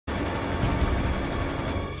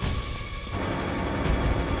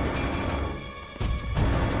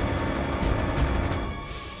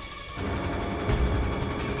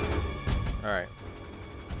Alright.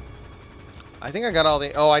 I think I got all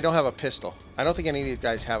the... Oh, I don't have a pistol. I don't think any of these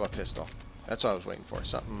guys have a pistol. That's what I was waiting for.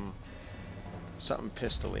 Something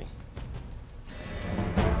pistol-y.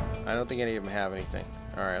 I don't think any of them have anything.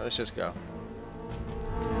 Alright, let's just go.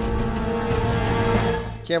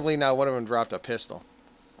 Can't believe now one of them dropped a pistol.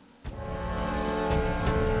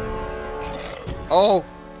 Oh!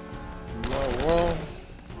 Whoa, whoa.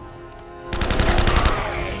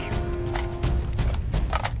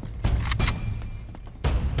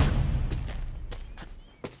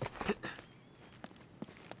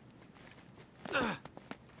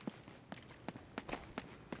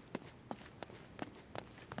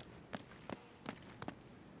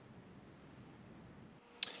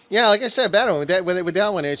 Yeah, like I said, better with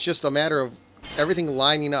that one, it's just a matter of everything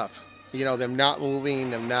lining up. You know, them not moving,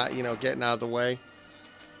 them not, you know, getting out of the way.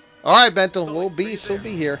 All right, Bento, we'll be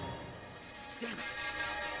here. Damn it.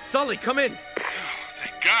 Sully, come in. Oh,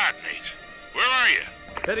 thank God, Nate. Where are you?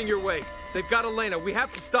 Heading your way. They've got Elena. We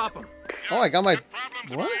have to stop them. Oh, I got my...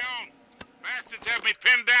 Problems of What? my own. Bastards have me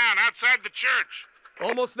pinned down outside the church.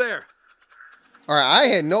 Almost there. All right, I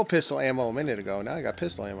had no pistol ammo a minute ago. Now I got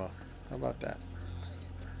pistol ammo. How about that?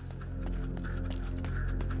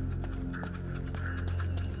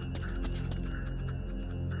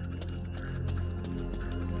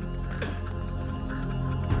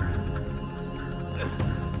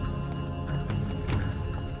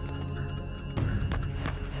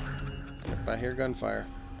 I hear gunfire.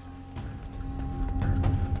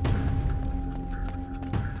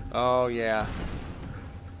 Oh yeah,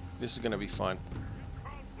 this is gonna be fun.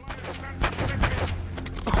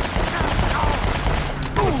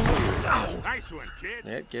 Nice one, kid.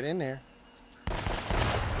 Yeah, get in there.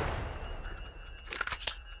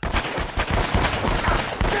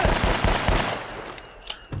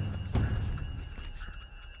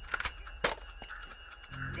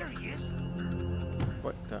 There he is.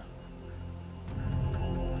 What the?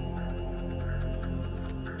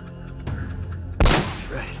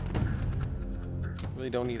 Right. Really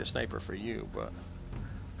don't need a sniper for you, but...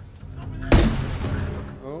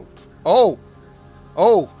 Oh. Oh!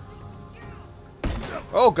 Oh!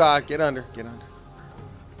 Oh, God. Get under. Get under.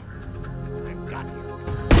 I've got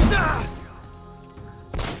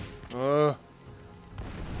you.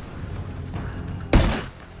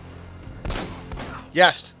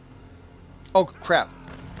 Yes! Oh, crap.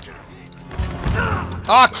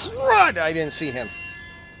 Ah, crud! I didn't see him.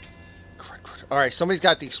 Alright, somebody's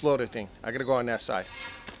got the exploder thing. I gotta go on that side.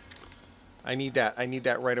 I need that. I need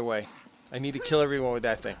that right away. I need to kill everyone with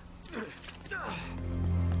that thing.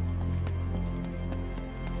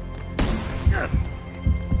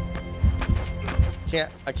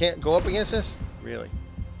 I can't go up against this? Really?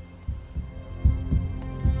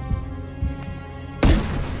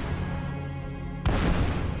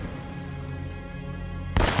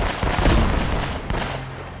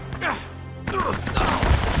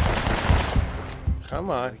 Come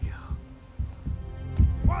on.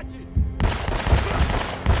 Watch it.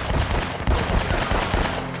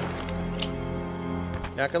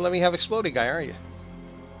 Not gonna let me have exploding guy, are you?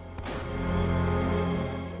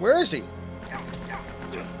 Where is he?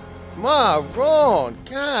 Ron,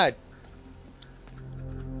 God.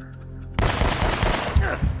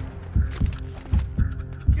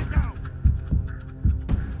 Get down.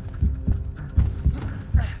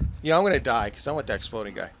 Yeah, I'm gonna die because I want that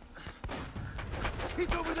exploding guy.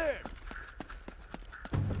 He's over there.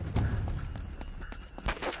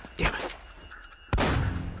 Damn it.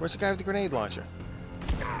 Where's the guy with the grenade launcher?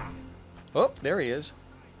 Oh, there he is.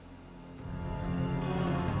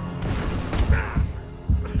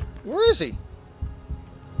 Where is he?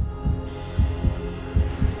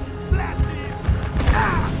 Blast him.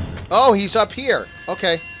 Oh, he's up here.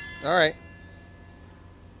 Okay. All right.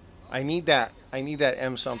 I need that. I need that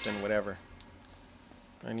M something, whatever.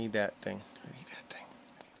 I need that thing. I need that thing.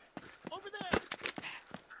 Over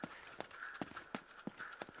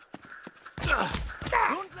there.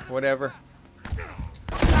 Whatever.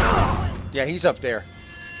 Yeah, he's up there.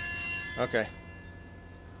 Okay.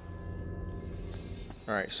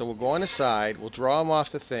 Alright, so we'll go on the side. We'll draw him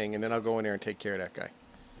off the thing, and then I'll go in there and take care of that guy.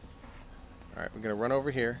 Alright, we're going to run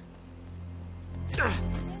over here.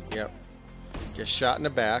 Yep. Get shot in the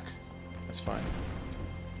back. That's fine.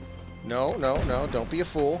 No, no, no. Don't be a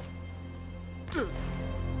fool.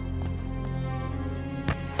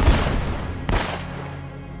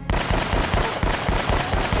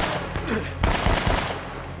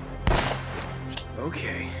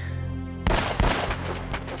 Okay.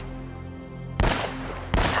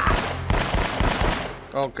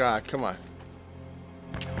 Oh, God. Come on.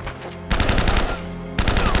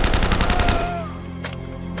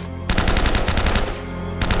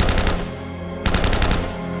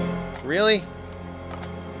 Really?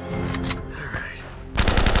 Alright.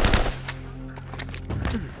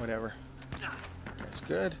 Whatever. That's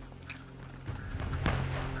good.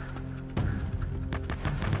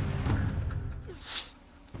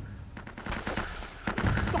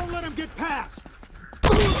 Don't let him get past!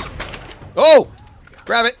 Oh!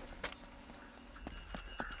 Grab it!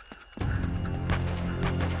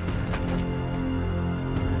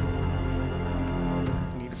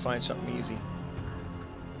 Need to find something easy.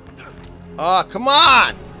 Oh, come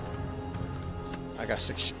on! I got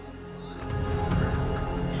 6.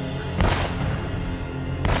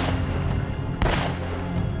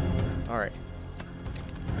 Alright.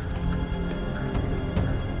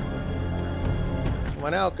 Come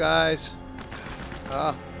on out, guys.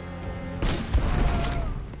 Ah.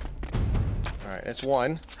 Alright, that's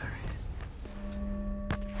 1.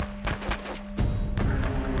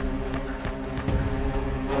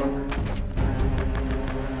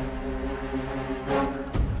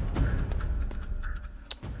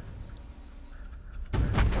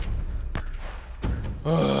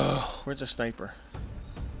 Where's the sniper?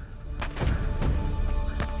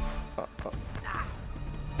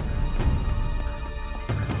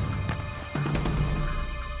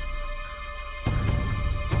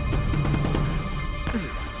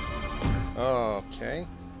 Okay.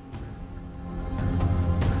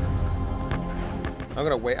 I'm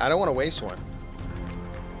gonna wait. I don't want to waste one.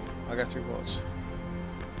 I got 3 bullets.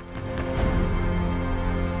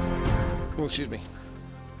 Oh, excuse me.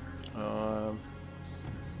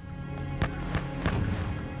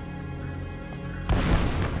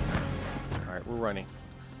 Alright, we're running.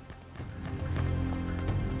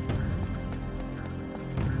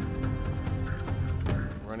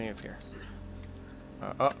 Running up here.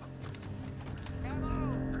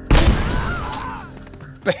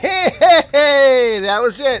 Hey, that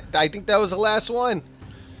was it. I think that was the last one.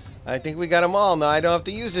 I think we got them all. Now I don't have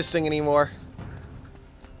to use this thing anymore.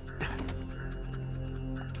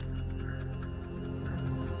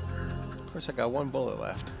 Of course, I got 1 bullet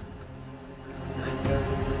left.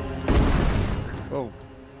 Oh.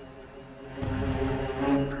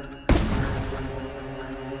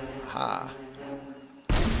 Ha.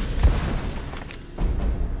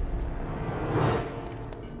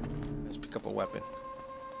 Let's pick up a weapon.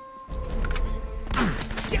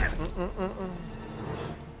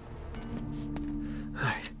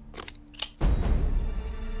 Alright.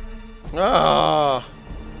 Ah.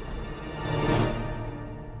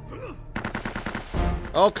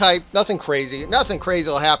 Okay, nothing crazy. Nothing crazy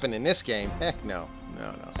will happen in this game. Heck no.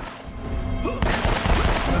 No, no.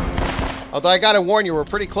 Although I gotta warn you, we're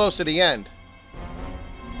pretty close to the end.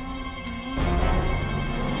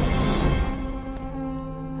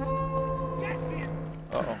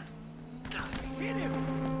 Uh-oh.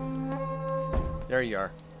 There you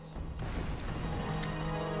are.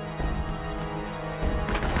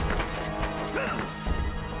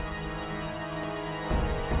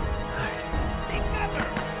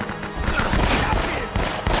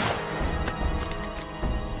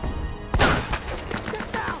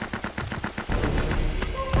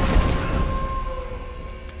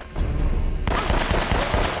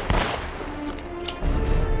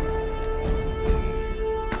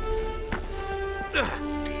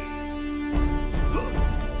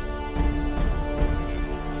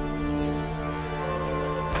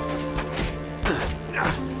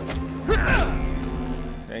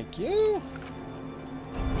 Thank you.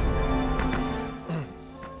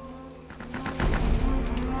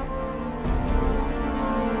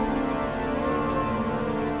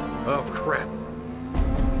 Oh, crap.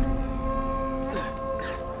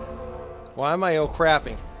 Why am I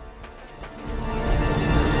crapping?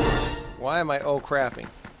 Why am I crapping?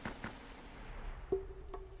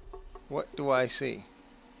 What do I see?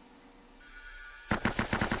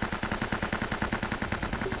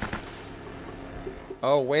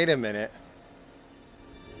 Oh, wait a minute.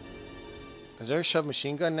 Is there a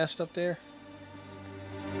submachine gun nest up there?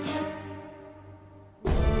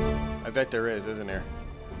 I bet there is, isn't there?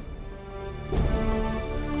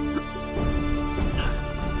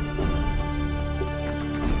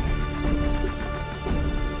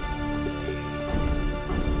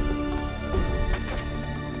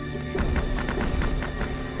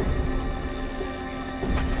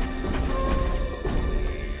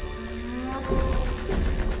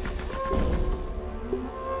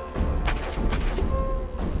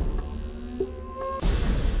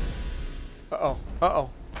 Uh-oh. Uh-oh.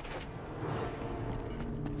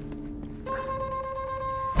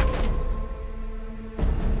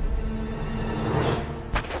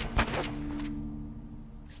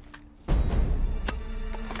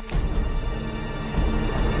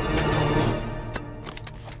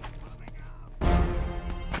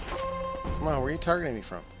 on, where are you targeting me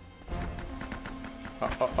from?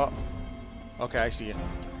 Oh. Okay, I see you.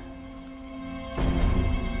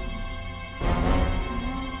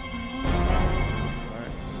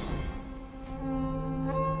 Alright.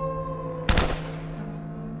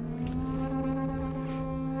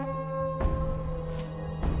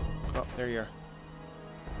 Oh, there you are.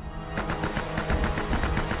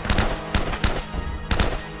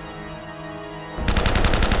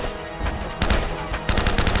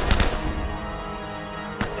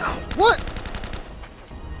 What?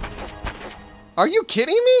 Are you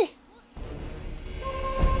kidding me?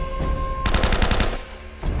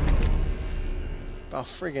 About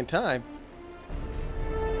friggin' time.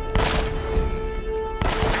 You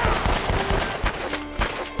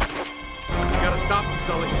gotta stop them,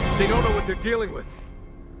 Sully. They don't know what they're dealing with.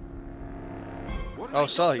 Oh,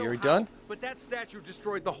 Sully, you're done? But that statue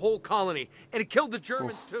destroyed the whole colony, and it killed the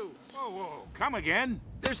Germans too. Whoa, come again?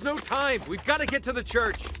 There's no time. We've got to get to the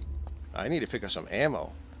church. I need to pick up some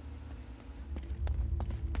ammo.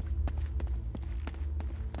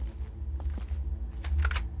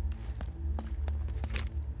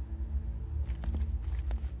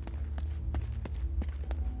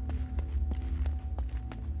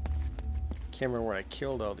 Can't remember where I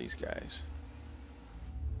killed all these guys.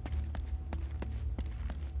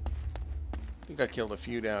 I think I killed a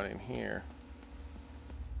few down in here.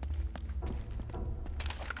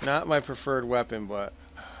 Not my preferred weapon, but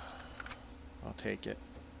I'll take it.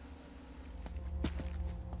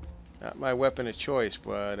 Not my weapon of choice,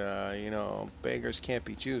 but, you know, beggars can't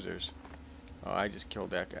be choosers. Oh, I just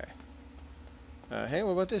killed that guy. Hey,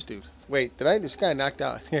 what about this dude? Wait, did I? This guy knocked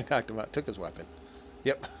out. I think I knocked him out. Took his weapon.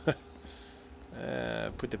 Yep.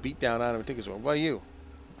 Put the beat down on him and took his weapon. What about you?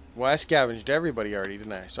 Well, I scavenged everybody already,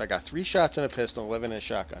 didn't I? So I got 3 shots in a pistol, 11 in a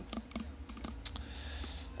shotgun.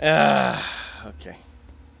 Okay.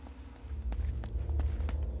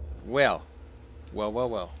 Well.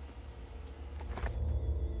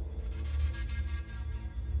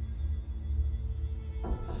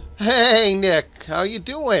 Hey, Nick. How you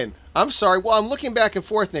doing? I'm sorry. Well, I'm looking back and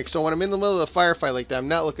forth, Nick. So when I'm in the middle of a firefight like that, I'm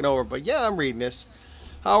not looking over. But yeah, I'm reading this.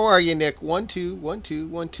 How are you, Nick? 1 2 1 2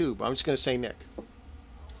 1 2. I'm just gonna say Nick.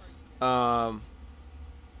 Well,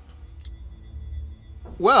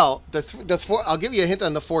 the 4. I'll give you a hint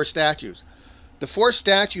on the 4 statues. The 4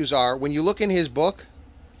 statues are, when you look in his book.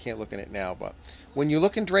 Can't look in it now, but when you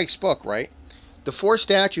look in Drake's book, right? The 4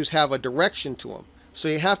 statues have a direction to them. So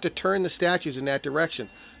you have to turn the statues in that direction.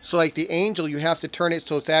 So like the angel, you have to turn it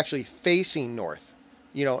so it's actually facing north,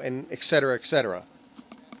 you know, and etc., etc.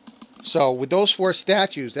 So with those 4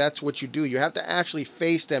 statues, that's what you do. You have to actually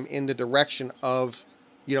face them in the direction of,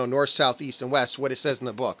 you know, north, south, east, and west, what it says in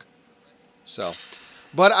the book. So,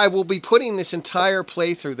 but I will be putting this entire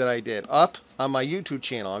playthrough that I did up on my YouTube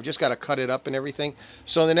channel. I've just got to cut it up and everything.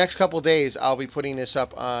 So in the next couple days, I'll be putting this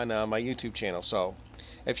up on my YouTube channel. So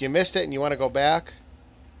if you missed it and you want to go back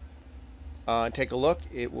and take a look,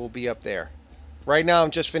 it will be up there. Right now,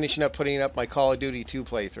 I'm just finishing up putting up my Call of Duty 2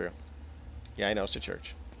 playthrough. Yeah, I know, it's a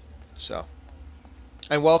church. So,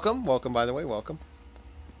 and welcome, by the way, welcome.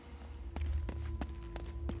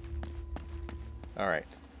 All right.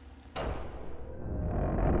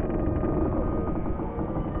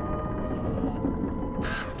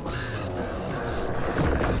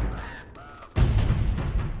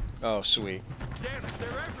 Oh, sweet. Damn it, they're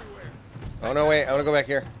everywhere. Oh, no, wait. I want to go back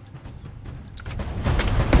here.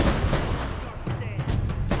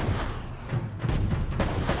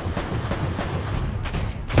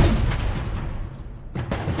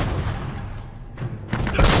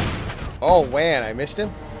 Oh, man. I missed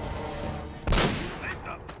him.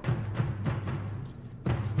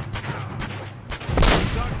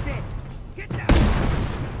 I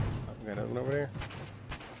got another one over there.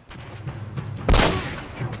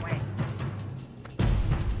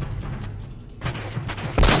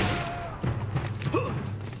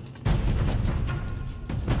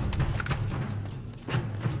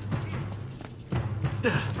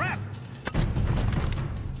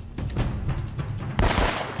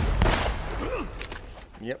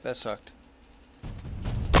 Yep, that sucked.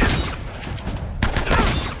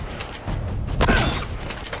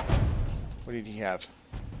 What did he have?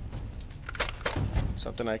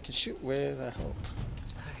 Something I can shoot with, I hope.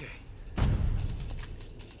 Okay.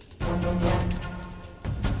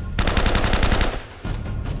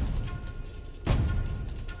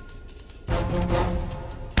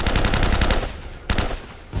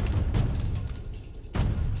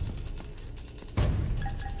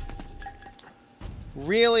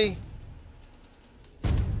 Really?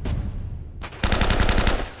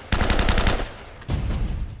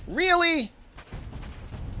 Really?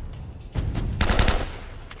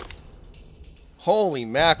 Holy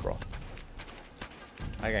mackerel.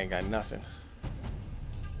 I ain't got nothing.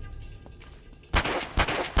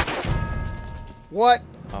 What?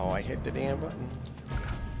 Oh, I hit the damn button.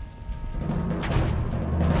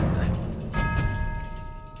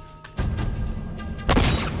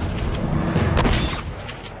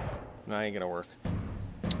 No, ain't gonna work.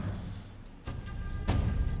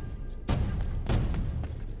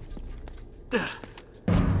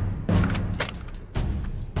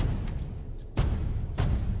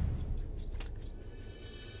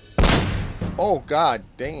 Oh, God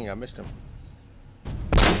dang, I missed him.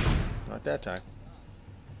 Not that time.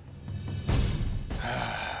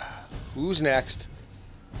 Who's next?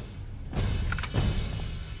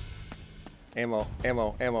 Ammo,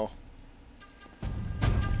 ammo, ammo.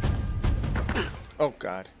 Oh,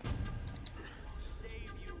 God.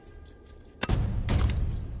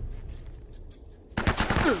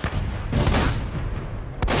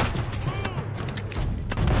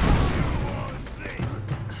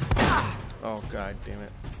 Oh, God damn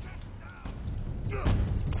it.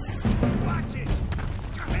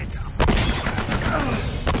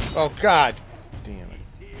 Oh, God damn it.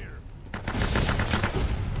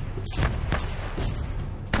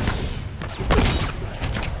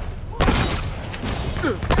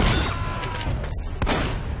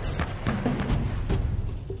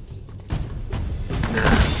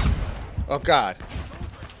 Oh, God.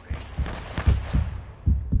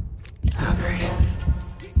 Oh, great.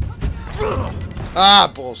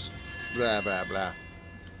 Ah, bulls. Blah, blah, blah.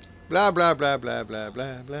 Blah, blah, blah, blah, blah,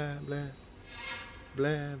 blah, blah, blah.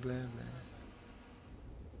 Blah, blah, blah.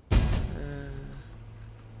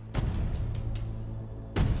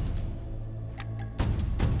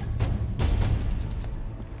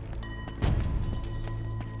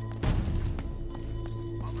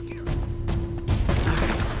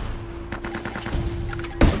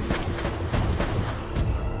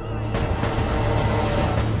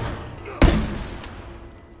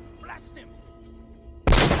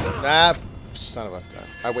 Ah, son of a gun.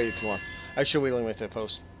 I waited too long. I should wait with that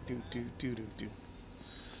post. Do do do do do.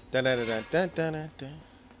 Da da da da da da da da.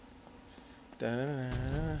 Da da da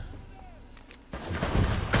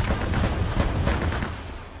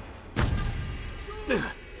da.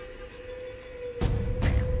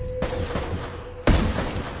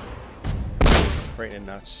 Right in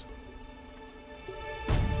nuts.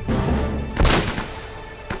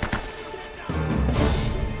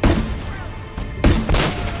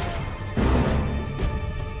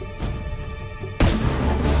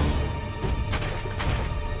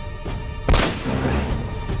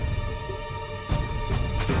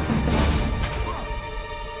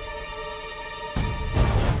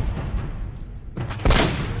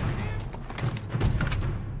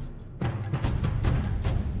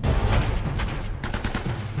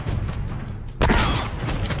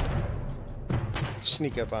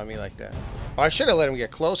 Sneak up on me like that. Oh, I should have let him get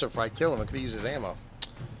closer before I kill him. I could use his ammo.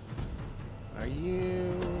 Are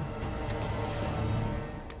you...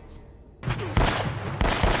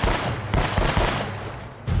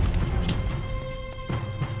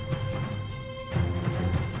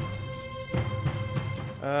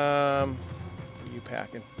 what are you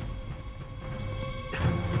packing?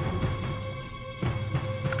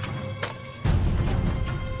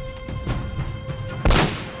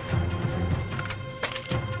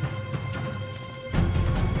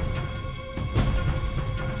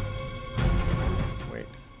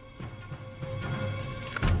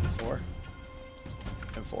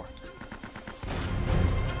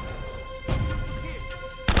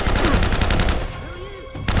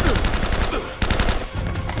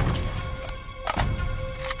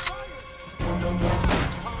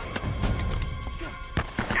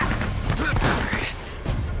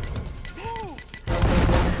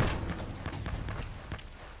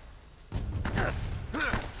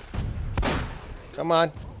 Come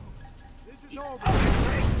on.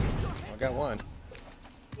 I got one.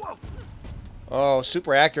 Oh,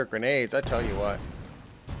 super accurate grenades. I tell you what.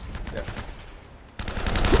 Yeah.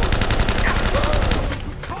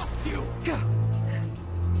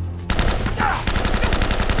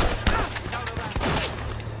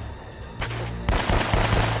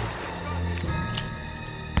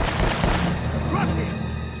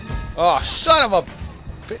 Oh, son of a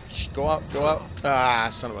bitch. Go out, go out. Ah,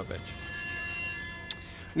 son of a bitch.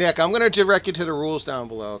 Nick, I'm going to direct you to the rules down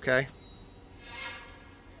below, okay?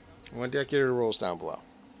 I'm going to direct you to the rules down below.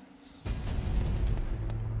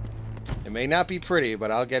 It may not be pretty, but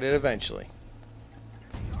I'll get it eventually.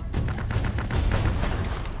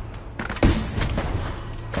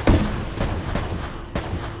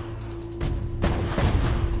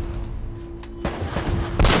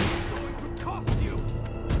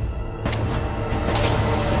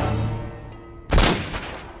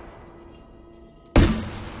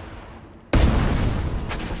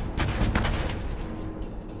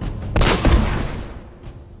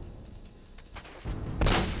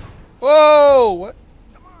 Whoa! What?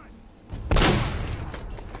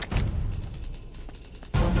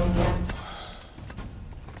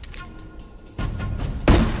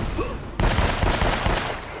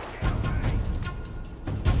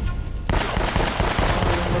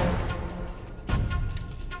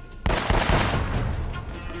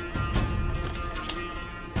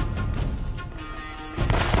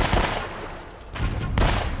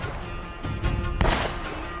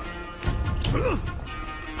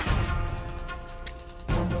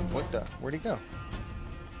 What the? Where'd he go?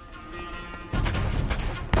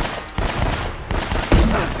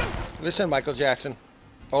 Listen, Michael Jackson.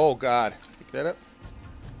 Oh, God. Pick that up.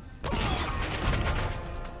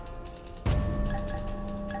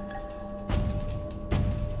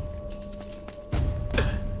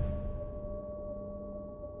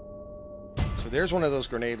 So there's one of those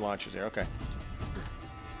grenade launchers there. Okay.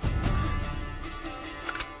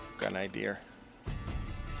 Got an idea.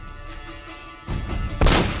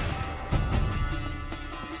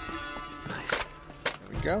 Nice. There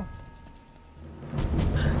we go.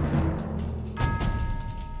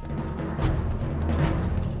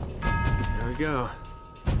 There we go.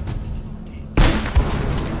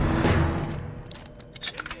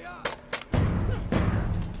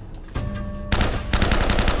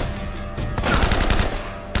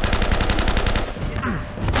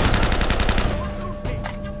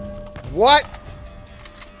 What?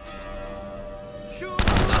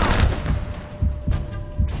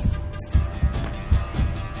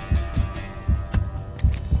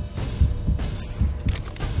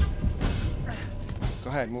 Go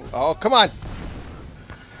ahead, move. Oh, come on.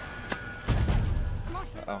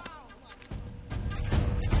 Uh-oh.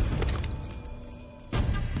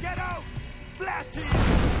 Get out! Blast him!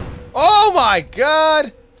 Oh my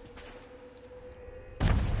God!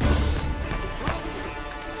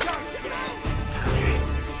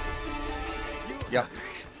 Yep.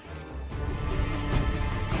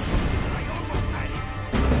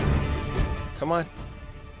 Come on.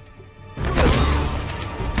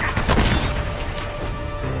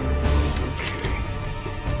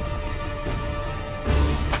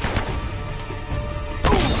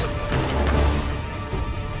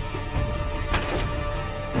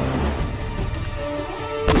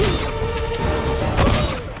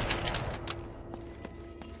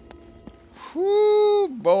 Whoo,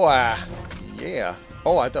 boy. Yeah.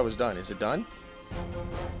 Oh, I thought it was done. Is it done?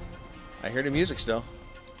 I hear the music still.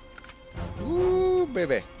 Ooh,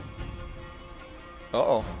 baby.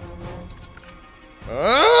 Uh-oh.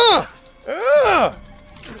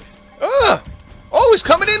 Oh, he's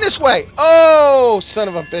coming in this way. Oh, son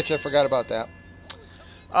of a bitch. I forgot about that.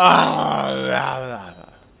 Oh,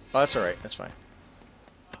 that's all right. That's fine.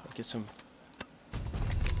 I'll get some...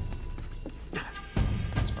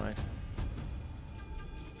 That's fine.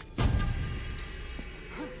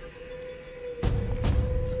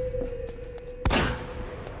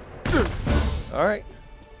 All right.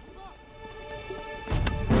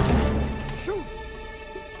 Shoot!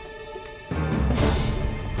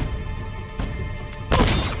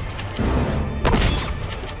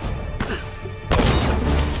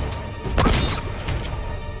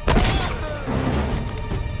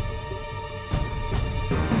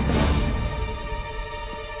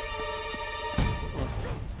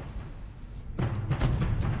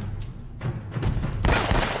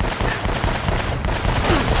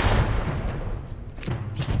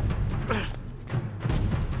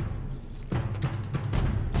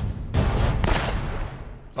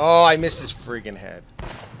 Oh, I missed his friggin' head.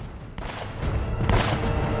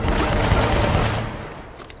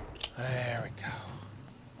 There we go.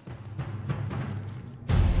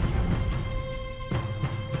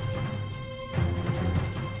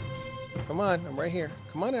 Come on, I'm right here.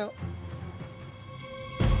 Come on out.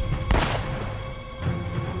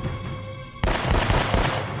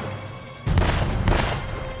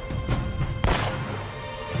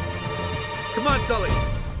 Come on, Sully.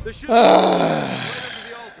 There should be right under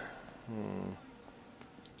the altar.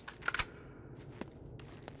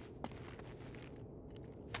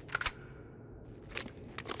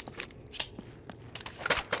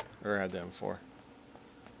 Never had that before.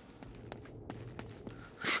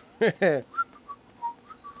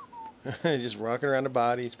 Just rocking around the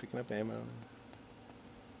bodies, picking up ammo.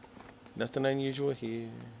 Nothing unusual here.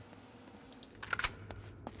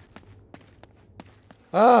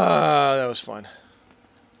 Ah, that was fun.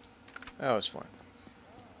 That was fun.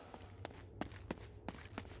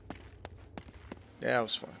 That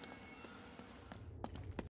was fun.